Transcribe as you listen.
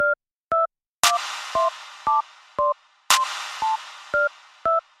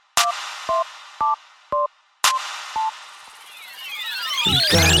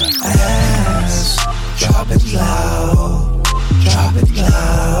got ass. Drop it low, drop it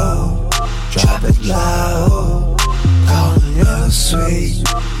low, drop it low. Calling you sweet,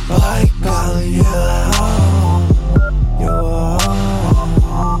 like calling you home. You're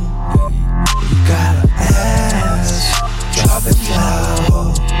home. You got ass. Drop it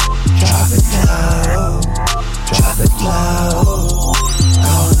low, drop it low, drop it low.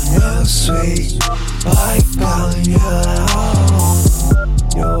 Calling you sweet, like calling you home.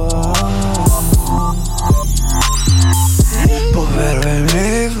 You're home. Poверуй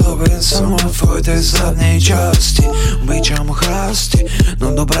mi, влюбен съм в твоите задни части. Обичам храсти,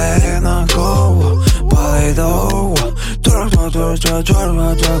 но добре на коло. Падай долу. Twerk, twerk, twerk, twerk,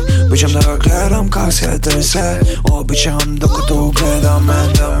 twerk, twerk. Обичам да гледам как се тресе. Обичам докато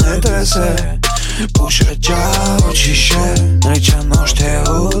гледаме да ме тресе. Пуша чао чише, нарича нощте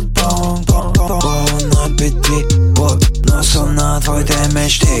от пълна бити под носа на твоите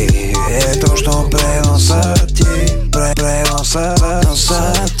мечти. Е точно преноса ти, преноса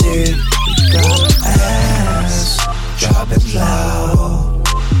ти. Got ass. Drop it low,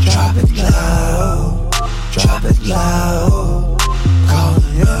 drop it low, drop it low.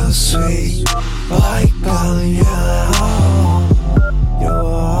 Calling you sweet, like calling you